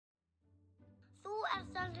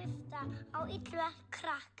ert að hlusta á illverk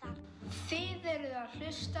krakkar. Þið eruð að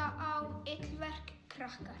hlusta á illverk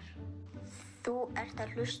krakkar. Þú ert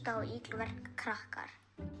að hlusta á illverk krakkar.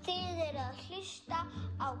 Þið eruð að hlusta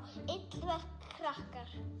á illverk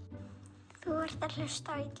krakkar. Þú ert að hlusta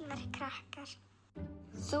á illverk krakkar.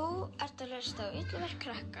 Þú ert að hlusta á illverk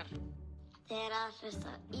krakkar. Þið eruð að hlusta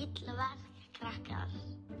á illverk krakkar.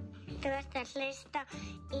 Þú ert að hlusta á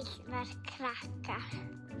illverk krakkar.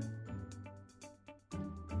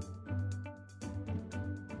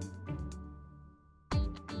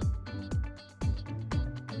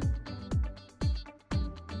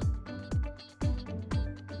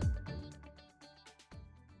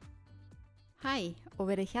 Hæ og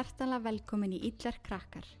verið hjartanlega velkomin í illverk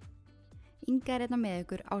krakkar. Inga er hérna með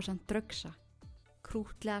ykkur ásamt Draugsa,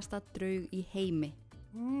 krúttlegasta draug í heimi.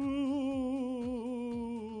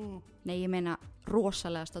 Nei, ég meina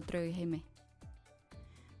rosalegasta draug í heimi.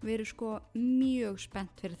 Við erum sko mjög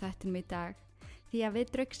spennt fyrir þættinum í dag því að við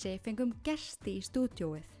Draugsi fengum gesti í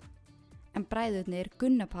stúdíóið. En bræðurnir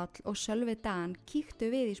Gunnar Páll og Sölvi Dan kíktu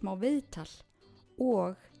við í smá viðtal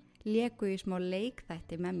og léku í smá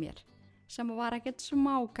leikþætti með mér sem var ekkert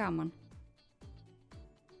smá gaman.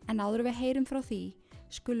 En áður við heyrum frá því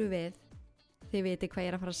skulum við, þið viti hvað ég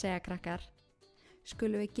er að fara að segja krakkar,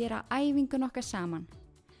 skulum við gera æfingun okkar saman,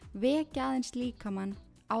 vekja aðeins líkamann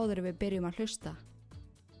áður við byrjum að hlusta.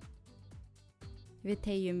 Við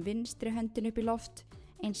teygjum vinstri höndin upp í loft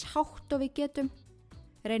eins hátt og við getum,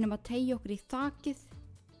 reynum að teygja okkur í þakið,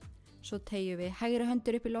 svo teygjum við hægri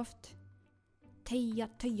höndur upp í loft,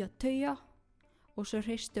 teygja og svo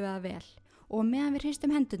hristum við það vel. Og meðan við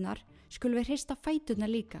hristum hendurnar, skulum við hrista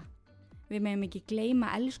fæturnar líka. Við megum ekki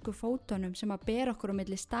gleyma elsku fótunum sem að bera okkur á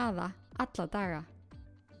milli staða alla daga.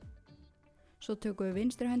 Svo tökum við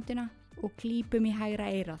vinstri höndina og klípum í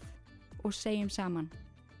hægra eyrað og segjum saman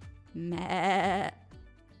meee.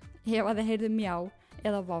 Ef að þið heyrðu mjá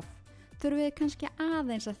eða voff, þurfum við kannski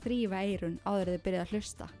aðeins að þrífa eyrun áður þið byrjið að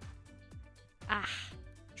hlusta.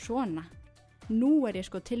 Svona. Nú er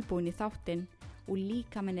ég sko tilbúin í þáttinn og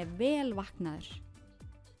líkaminn er vel vaknaður.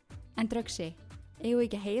 En Draugsi, eigum við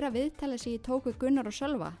ekki að heyra viðtalið sem ég tók við Gunnar og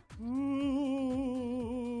Sölva?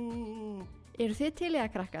 Eru þið til í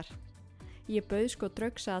það krakkar? Ég bauð sko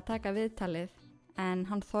Draugsa að taka viðtalið en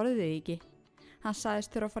hann þorði því ekki. Hann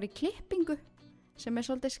sagðist þurfa að fara í klippingu sem er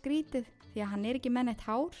svolítið skrítið því að hann er ekki með neitt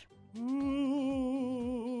hár.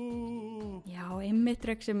 Já, einmitt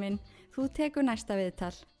Draugsi minn, þú tekur næsta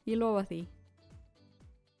viðtal, ég lofa því.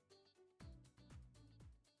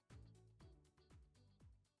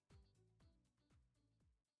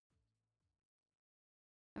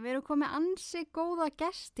 Við erum komið ansi góða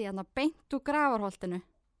gesti hérna beint úr grafarholtinu.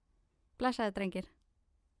 Blessaði drengir.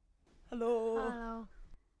 Halló.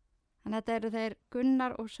 Þannig að þetta eru þeir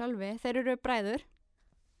Gunnar og Sölvi. Þeir eru bræður.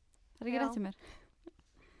 Það er ekki rétt hjá mér.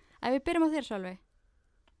 Ef við byrjum á þér Sölvi.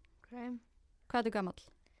 Ok. Hvað ertu gamall?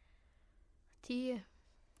 10.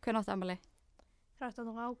 Hvenær áttu afmæli?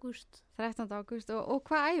 13. ágúst. 13. ágúst. Og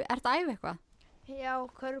hvað ertu að æfa eitthvað? Já,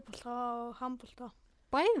 körfubolta og handbolta.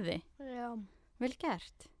 Bæði? Já. Vel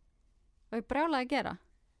gert. Og ég brjálaði að gera?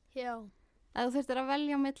 Já. Ef þú þurftir að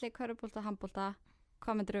velja á milli körfubolta og handbolta,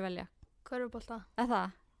 hvað myndir þú velja? Körfubolta. Er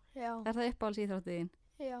það? Já. Er það uppáhalds íþróttið þín?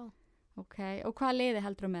 Já. Ok, og hvaða liði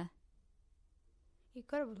heldur þú með? Í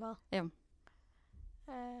körfubolta? Já.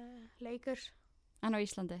 Lakers. En á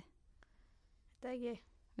Íslandi? Þetta ekki.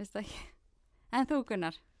 Vistu ekki? En þú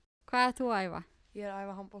Gunnar, hvað ert þú að æfa? Ég er að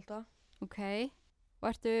æfa handbolta. Ok, og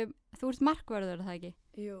þú ert markvörður, er það ekki?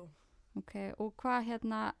 Jú. Ok, og hvað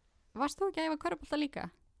varst þú ekki að æfa körfubolta líka?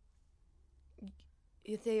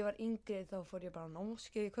 Þegar ég var yngri þá fór ég bara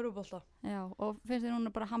námskeið í körfubolta. Já, og finnst þér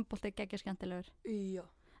núna bara handbolti geggja skemmtilegur? Já.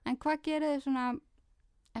 En hvað gerir þið svona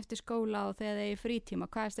eftir skóla og þegar þið er í frítíma?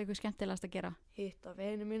 Hvað er eitthvað skemmtilegast að gera? Hitta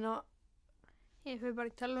vini mína. Ég fyrir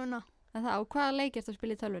bara í tölvuna. En það, og hvaða leik ertu að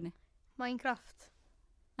spila í tölvunni? Minecraft.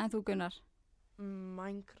 En þú Gunnar?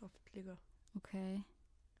 Minecraft líka. Ok.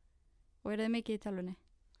 Og eru þið mikið í tölvunni?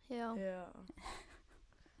 Já. Já.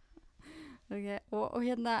 Ok, og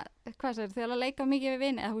hvað sér, þið er að leika mikið við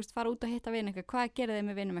vini, eða fara út og hitta vini eitthvað, hvað gerir þið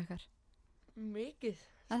með vinum ykkar? Mikið.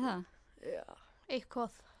 Er það? Já.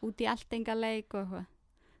 Eitthvað. Út í eltingaleik og eitthvað?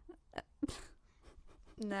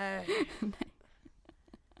 Nei. Nei.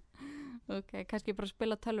 Ok, kannski bara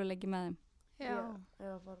spila tölvuleiki með þeim? Já.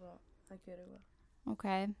 Eða bara að gera eitthvað. Ok,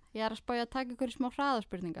 ég er að spája að taka ykkur í smá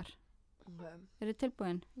hraðaspurningar. Ok. Eru þið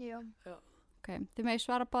tilbúin? Já. Já. Ok, þið megið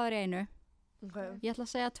svara báðir í einu. Ok. Ég ætla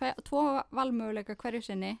að segja 2 valmöguleika hverju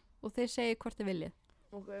sinni og þið segið hvort þið viljið.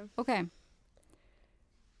 Ok. Ok.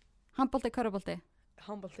 Handbolti, körfubolti?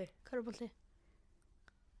 Handbolti. Körfubolti.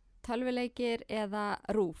 tölvuleikir eða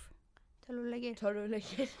rúf? Tölvuleikir.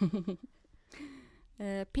 Tölvuleikir.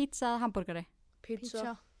 Pizza eða hamburgari?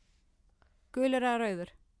 Pizza. Gulur eða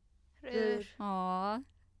rauður? Rauður.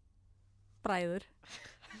 Bræður.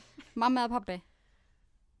 Mamma eða pabbi?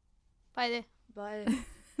 Bæði. Bæði.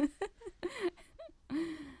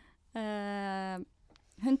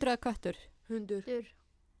 Hundur eða köttur? Hundur. Dur.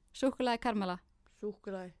 Súkkulaði karmela?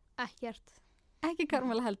 Súkkulaði. Ekkert. Ekki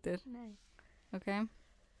karmela heldur. Nei. Ok.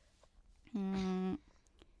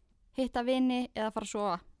 Hitta vini eða fara að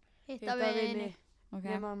sofa? Hitta vini. Ok.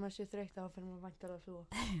 Nema að maður sé þreytt þá fyrir maður væntar að sofa.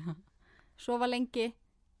 Sofa lengi,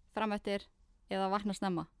 framöttir eða vakna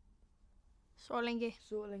snemma? Svo lengi.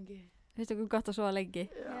 Svo lengi. Finnst ykkur gott að sofa lengi?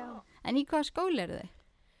 Já. En í hvaða skóli eru þið?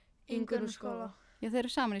 Ingunnarskóla. Já, þeir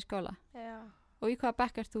eru saman í skóla. Já. Og í hvaða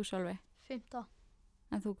bekk ert þú, Sölvi? 5.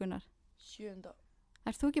 En þú, Gunnar? 7.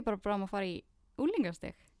 Ert þú ekki bara bráðum að fara í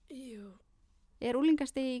úlingastig? Jú. Er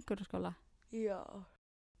úlingastig í Ingunnarskóla? Já.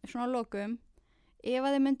 Svona að lokum, ef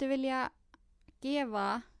að þið myndu vilja gefa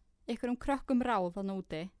einhverjum krökkum ráð þannig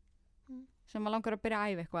úti sem að langar að byrja að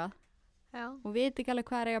æfa eitthvað Já. og viti ekki alveg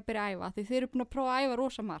hvað er að byrja að æfa því þeir eru búin að prófa að æfa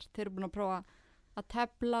rosa margt. Þeir eru búin að prófa að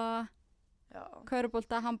tefla, Já.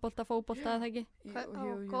 körubolta, handbolta, fótbolta, eða ekki?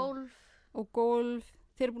 Og golf. Og golf.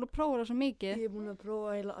 Þeir eru búin að prófa rosa mikið. Ég er búin að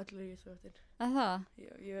prófa heila allir í íþróttir. Er það?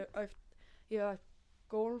 Ég hef æft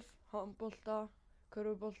golf, handbolta,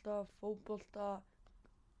 körubolta, fótbolta,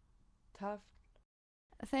 tefl.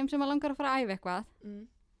 Þeim sem að langar að fara að æfa eitthvað, Mm.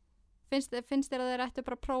 finnst þér að þeir ættu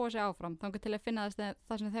bara að prófa sig áfram þangar til að finna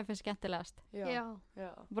það sem þeir finnst skemmtilegast? Já.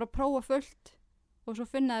 Já. Bara prófa fullt og svo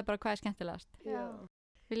finna þeir bara hvað er skemmtilegast. Já.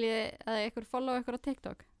 Viljið að ykkur follow ykkur á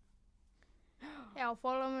TikTok? Já,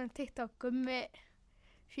 follow mér á TikTok, Gummi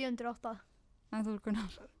 408. En þú,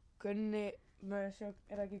 Gunnar? Gunni, maður sjá,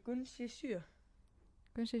 er það ekki Gunsi 7?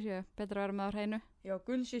 Gunsi 7, betra að vera með á hreinu. Já,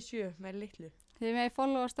 Gunsi 7 með litlu. Þið megið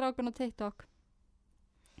followa strákun á TikTok.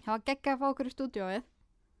 Það var geggjað að fá okkur í stúdíóið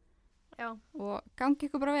Já. og gangi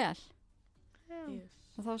ykkur bara vel. Já. Yes.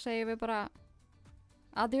 Og þá segjum við bara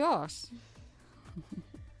adiós.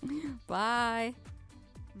 Bye.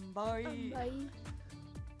 Bye. Bye.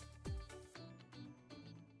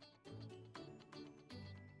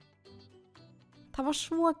 Það var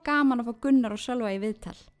svo gaman að fá Gunnar og Sölva í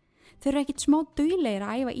viðtal. Þeir eru ekkit smá duglegir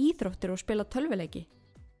að æfa íþróttir og spila tölvuleiki.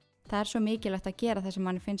 Það er svo mikilvægt að gera það sem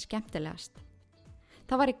manni finnst skemmtilegast.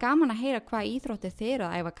 Það væri gaman að heyra hvað íþróttir þeir eru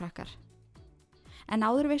að æfa krakkar. En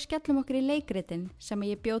áður við skellum okkur í leikritin sem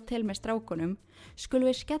ég bjóð til með strákunum, skulum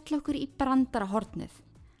við skella okkur í brandara hornið.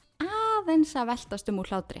 Aðeins að veltast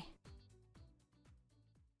úr hlátri.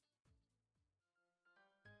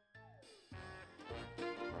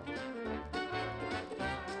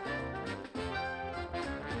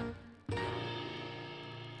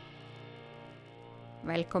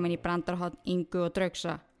 Velkomin í brandarhorn Ingu og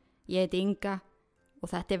Draugsa. Ég heiti Inga og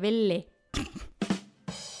þetta er Villi.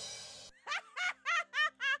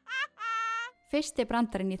 Fyrsti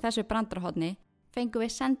brandarinn í þessu brandarhorni fengum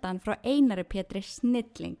við sendan frá Einari Pétri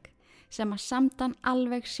Snilling sem að samdan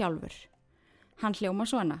alveg sjálfur. Hann hljóma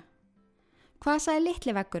svona. Hvað sagði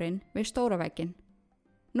litli veggurinn við stóra vegginn?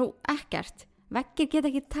 Nú, ekkert. Veggir geta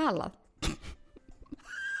ekki talað.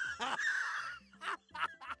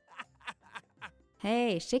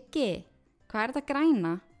 Hei, Siggi, hvað er þetta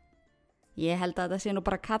græna? Ég held að þetta sé nú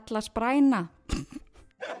bara kalla spræna.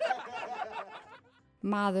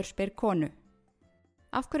 Maður spyr konu.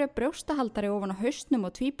 Af hverju er brjóstahaldari ofan á hausnum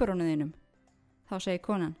og tvíburunuðinum? Þá segir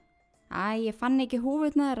konan. Æ, ég fann ekki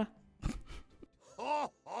húfutna þeirra.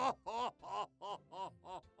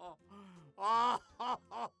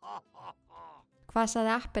 Hvað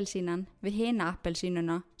sagði appelsínan við hina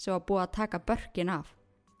appelsínuna sem var búið að taka börkin af?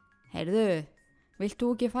 Heyrðu, vilt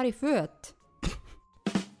þú ekki fara í föt?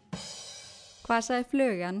 Hvað sagði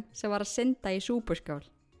flugan sem var að synda í súpuskál?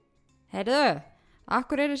 Heyrðu,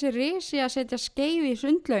 akkur er þessi risi að setja skeið í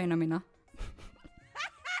sundlaugina mína?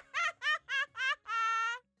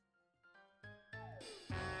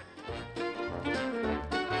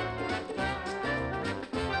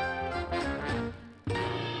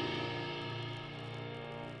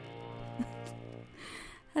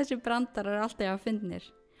 Þessi brandarar er alltaf að fyndnir.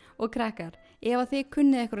 Og krakkar, ef að þið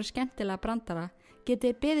kunnið eitthvað skemmtilega brandara,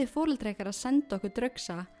 getið beðið fóreldrar að senda okkur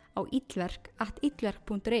Draugsa á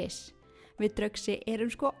illverk@illverk.is. Við Draugsi erum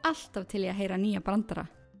sko alltaf til í að heyra nýja brandara.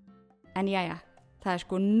 En jæja, það er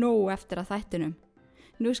sko nóg eftir að þættinum.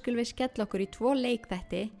 Nú skulum við skella okkur í 2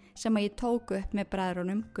 leikþætti sem að ég tóku upp með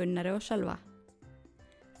bræðrunum Gunnari og Sölva.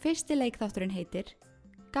 Fyrsti leikþátturinn heitir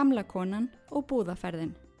Gamla konan og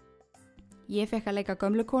búðaferðin. Ég fekk að leika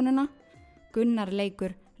gömlu konuna, Gunnar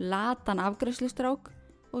leikur latan afgreiðslustrák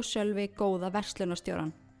og Sölvi góða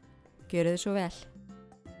verslunarstjóran. Gjörið þið svo vel.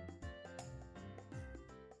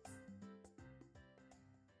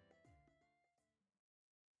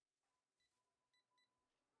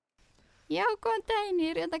 Já, góðan daginn,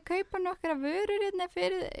 ég er að kaupa nokkra vörur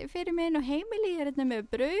fyrir mig inn á heimili. Ég er með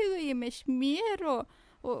brauð og ég er með smjör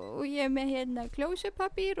og ég er með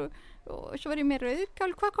klósupapír og svo er ég með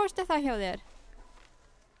rauðkál. Hvað kostar það hjá þér?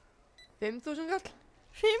 5.000 kall?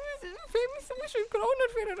 5.000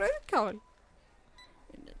 krónur fyrir rauðkál?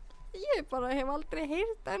 Ég bara hef aldrei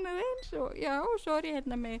heyrt annað eins og já, svo er ég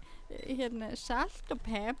með salt og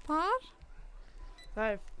pepar.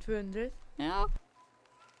 Það er 200. Já.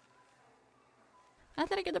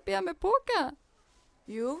 Ætlar ekki að bíða með póka?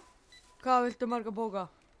 Jú. Hvað viltu marga póka?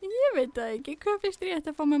 Ég veit það ekki. Hvað finnst þér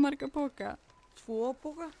að fá með marga póka? 2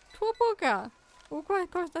 póka. 2 póka? Og hvað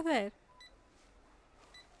kostar þeir?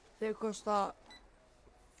 Þeir kosta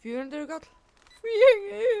 400 kall.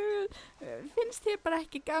 Finnst þér bara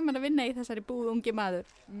ekki gaman að vinna í þessari búð, ungi maður?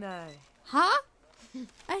 Nei. Ha?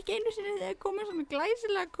 Ekki einu sinni þegar komið svona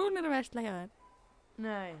glæsilega konur að versla hjá þér?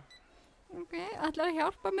 Nei. Ok, ætlar að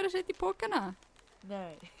hjálpa mér að setja í pókana?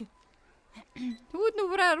 Nei. Þú ert nú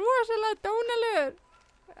bara rosalega dónalegur.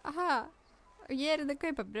 Aha, ég er að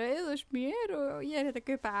kaupa brauð og smjör og ég er að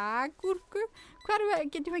kaupa agúrku. Hvar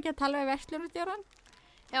getum við ekki að tala við verslunarstjóran?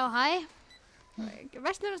 Já, hæ.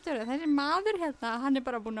 Verslunarstjóri, þessi maður hann er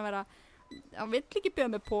bara búinn að vera, hann vill ekki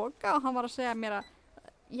bjóða með póka og hann var að segja mér að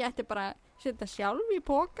ég ætti bara að setja sjálf í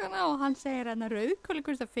pókana og hann segir að rauðkáli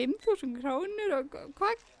kostar 5.000 krónur og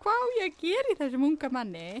hvað á ég að gera í þessum unga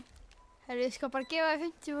manni? Herri, ég skal bara gefa þér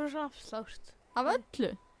 50% afslátt. Af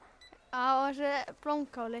öllu? Á þessu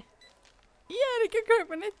blómkáli. Ég er ekki að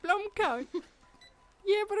kaupa neitt blómkál.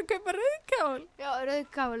 Ég er bara að kaupa rauðkál. Já,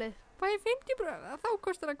 rauðkálið. Hvað er 50%? Þá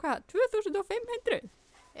kostar það hvað? 2.500?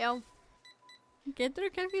 Já. Getur þú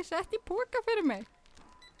kannski sett í póka fyrir mig?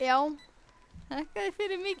 Já. Þakka þið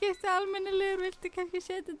fyrir mikið eftir almennilegur. Viltu kannski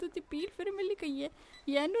setja þetta út í bíl fyrir mig líka? Ég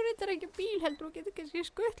er nú reyndar ekki bíl, heldur þú getur kannski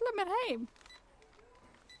skuttla mér heim.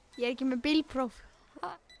 Ég er ekki með bílpróf.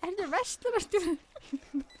 Er þetta verslunarstjóri?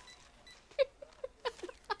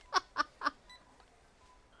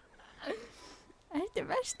 Þetta er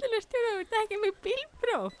verslunarstjóri og þetta er ekki með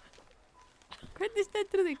bílpróf. Hvernig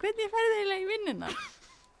stendur því? Hvernig færðu eiginlega í vinnuna?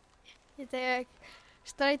 Ég tek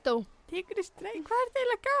strætó. Tekur þið strætó? Hvað er þetta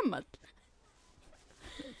eiginlega gamall?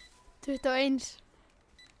 21.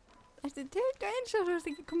 Ertu 21 og svo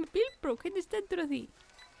ertu ekki komið bílpróf? Hvernig stendur því?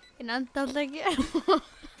 Ég nefndi alltaf ekki.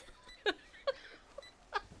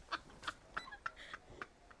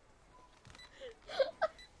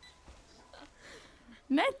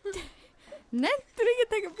 Nenntur ekki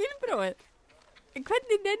að taka bílprófið?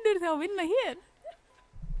 Hvernig nennur þá að vinna hér?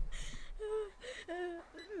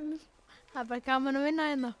 Það er bara gaman að vinna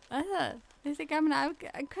hérna. Það? Þetta er gaman að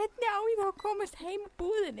hvernig á ég þá að komast heim úr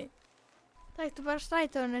búðinni? Það ertu bara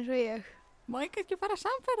strætóin eins og ég. Má ég kannski fara að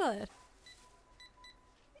samferða þér?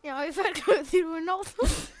 Já, ég fer því þú er náð.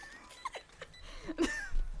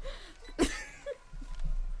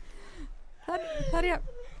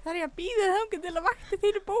 Þar ég að býða þangað til að vakti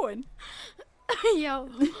þínu búin? Já.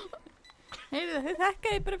 Heyrðu, þau þakka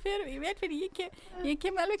ég bara fyrir, ég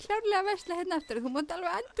kem alveg klárlega að versla hérna eftir. Þú mátt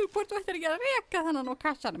alveg endur hvort þú ættir ekki að reka þannan á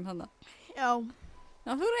kassanum þannig. Já.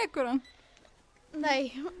 Já, þú rekur hann? Nei.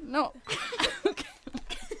 Nú. Ok.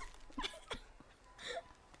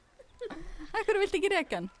 Akkur viltu ekki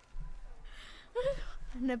reka hann?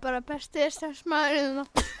 Hann er bara besti starfsmaðurinn.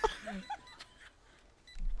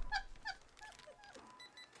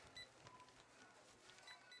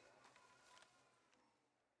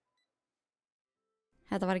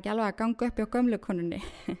 Þetta var ekki alveg að ganga upp hjá gömlu konunni.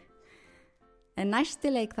 En næsti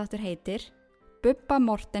leikþáttur heitir Bubba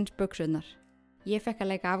Mortens buxurnar. Ég fekk að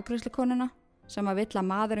leika afgreiðslukonuna sem að vill að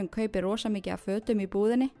maðurinn kaupi rosa mikið af fötum í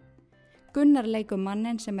búðinni. Gunnar leikur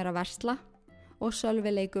manninn sem er að versla og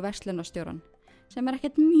Sölvi leikur verslunarstjóran sem er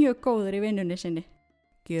ekkert mjög góður í vinnunni sinni.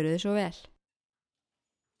 Gjörið þið svo vel.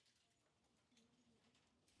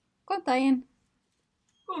 Góðan daginn.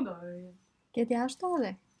 Góðan daginn. Get ég aðstofa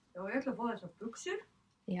þig? Já, ég ætla að fá þessar buxur.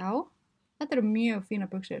 Já, þetta eru mjög fína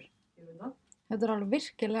buxur. Ég veit það. Þetta eru alveg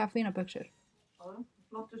virkilega fína buxur. Já,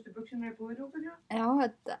 flottustu buxurnar er búið í okkur, já. Já,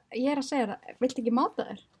 ég er að segja það. Viltu ekki máta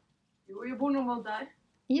þér? Jú, ég er búin að máta þér.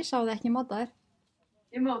 Ég sá þið ekki máta þér.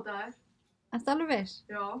 Ég máta þér. Ertu alveg viss?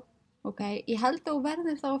 Já. Ok, ég held að þú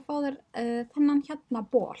verður þá að fá þér þennan hérna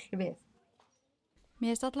ból við.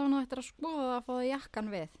 Mér finnst allavega nú eftir að skoða að fá þér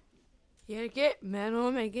jakkan við. Ég er ekki með nú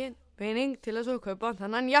mikið pening til að svo kaupa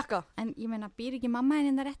þennan jakka. En ég meina, býr ekki mamma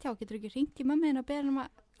henni rétt hjá? Getur ekki hringt í mömmu henni og beða henni að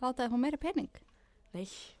láta þið fá meira pening? Nei.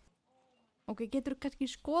 Ok, getur þú kannski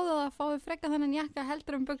skoðað að fáið frekar þennan jakka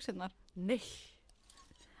heldur buxurnar? Nei.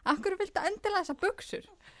 Af hverju viltu endilega þessar buxur?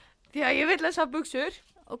 Því að ég vil þessar buxur.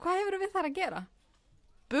 Og hvað hefur við þar að gera?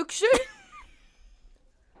 Buxur?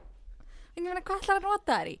 En ég meina, hvað ætlar að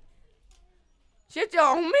nota þær í? Setja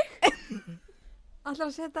á mig. Ætlar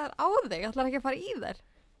að setja þær á þig? Ætlar ekki að fara í þær?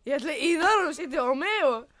 Ég ætla í þar og setja á mig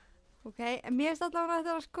og... Ok, en mér finnst allavega að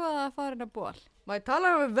þetta að skoða að fá hérna ból. Má ég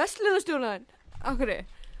tala um verslunarstjóraðinn? Af hverju?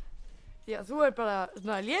 Já, þú er bara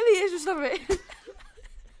svona léði í þessu starfi.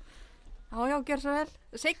 Já, gjör svo vel.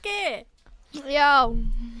 Siggi! Já.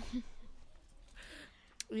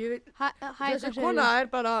 Ég veit, Hæ, þessi kona er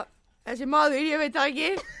bara, þessi maður, ég veit það ekki.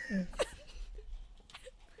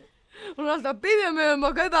 Hún er alltaf að biðja mig um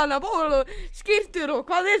að kaupa hana ból og skyrtur og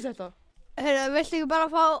hvað er þetta? Heyrðu, viltu ekki bara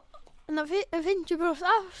fá 50%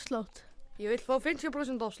 afslátt? Ég vil fá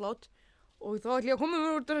 50% afslátt og þá ætlum ég að koma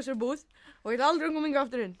mér út af þessari búð og ég ætla aldrei að koma hingað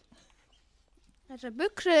aftur inn. Þessar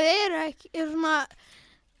buxur eru svona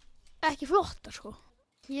ekki flottar, sko.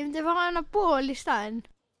 Ég myndi fá hana ból í staðinn.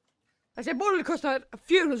 Þessi bóli kostar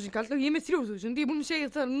 4.000 kall og ég er með 3.000. Ég er búin að segja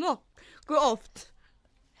það nokkuð oft.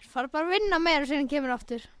 Þeir fara bara að vinna meira sem kemur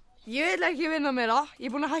aftur. Ég vil ekki vinna meira. Ég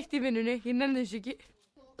er búin að hætta í vinnunni. Ég nenni þessu ekki.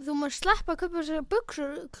 Þú maður sleppa að kaupa þessar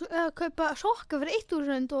buxur, kaupa sokka fyrir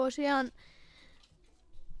 1.000 og síðan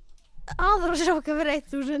aðra sokka fyrir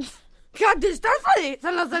 1.000. Hvað er starfæði?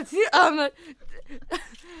 Þannig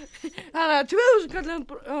að 2.000 kallar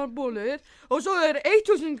bólur og svo er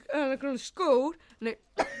 1.000 skór,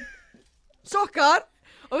 sokkar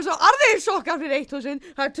og svo aðrir sokkar fyrir 1.000,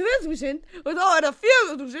 það er 2.000 og þá er það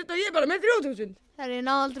 4.000 og ég er bara með 3.000. Þegar ég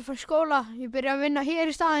náði aldrei að fara í skóla, ég byrja að vinna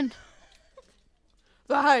hér í staðinn.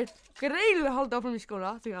 Það er greinilega að halda áfram í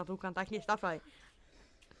skóla því að þú kannt ekki starfræði.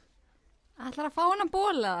 Ætlar að fá hana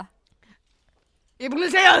ból eða? Ég er búin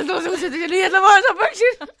að segja þetta og þú setur sér ég ætla að fá þessar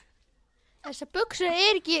buxur. Þessar buxur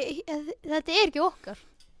er ekki, þetta er ekki okkar.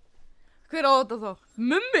 Hver á þetta þá?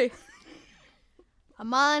 Mummi?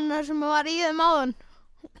 Það maðurinn sem var í þeim áðan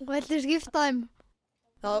og vildi skipta þeim.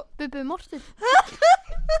 Þá Bubbi Morten.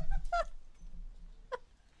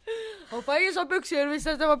 fæ ég þessar buxur hvis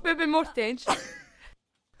þetta var Bubbi Mortens.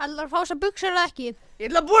 Ætlar að fá þessar buxur eða ekki? Ég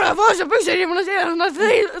ætla búin að fá þessar buxur, ég er búin að segja svona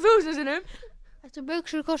 3.000 sinnum. Þessar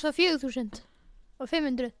buxur kosta 4.000 og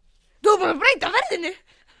 500. Þú er búin að breyta verðinu.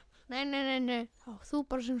 Nei. Þú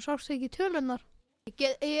bara sem sást ekki tölunar. Ég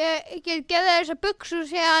get gefið þessar buxur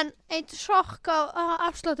síðan eitt sokk á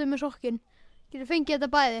afsláttu með sokkin. Getur fengið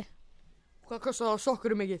þetta bæði. Hvað kostar það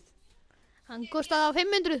sokkur mikið? Hann kostaði á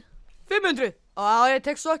 500. 500? Já, ég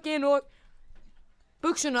tek sokkin og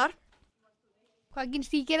buxunar. Hvað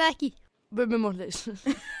gynst ég gera ekki? Bubbi Mortens.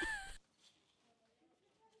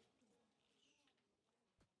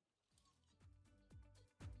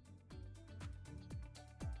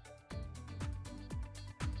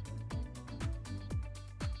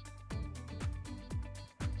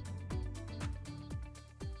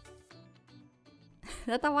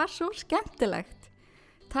 Þetta var svo skemmtilegt.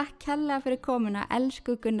 Takk kærlega fyrir komuna,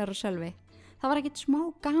 elsku Gunnar og Sölvi. Það var ekkert smá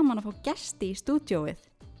gaman að fá gesti í stúdíóið.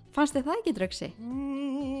 Fannst þið það ekki, Draugsi?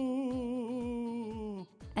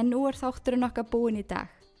 En nú er þátturinn okkar búinn í dag.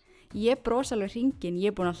 Ég bros alveg hringinn,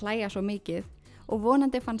 ég er búin að hlæja svo mikið og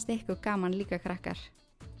vonandi fannst ykkur gaman líka krakkar.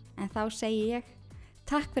 En þá segi ég,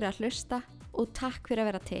 takk fyrir að hlusta og takk fyrir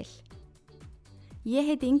að vera til. Ég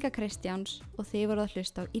heiti Inga Kristjáns og þið voruð að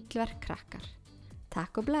hlusta á Illverk krakkar.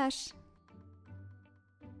 Takk og bless!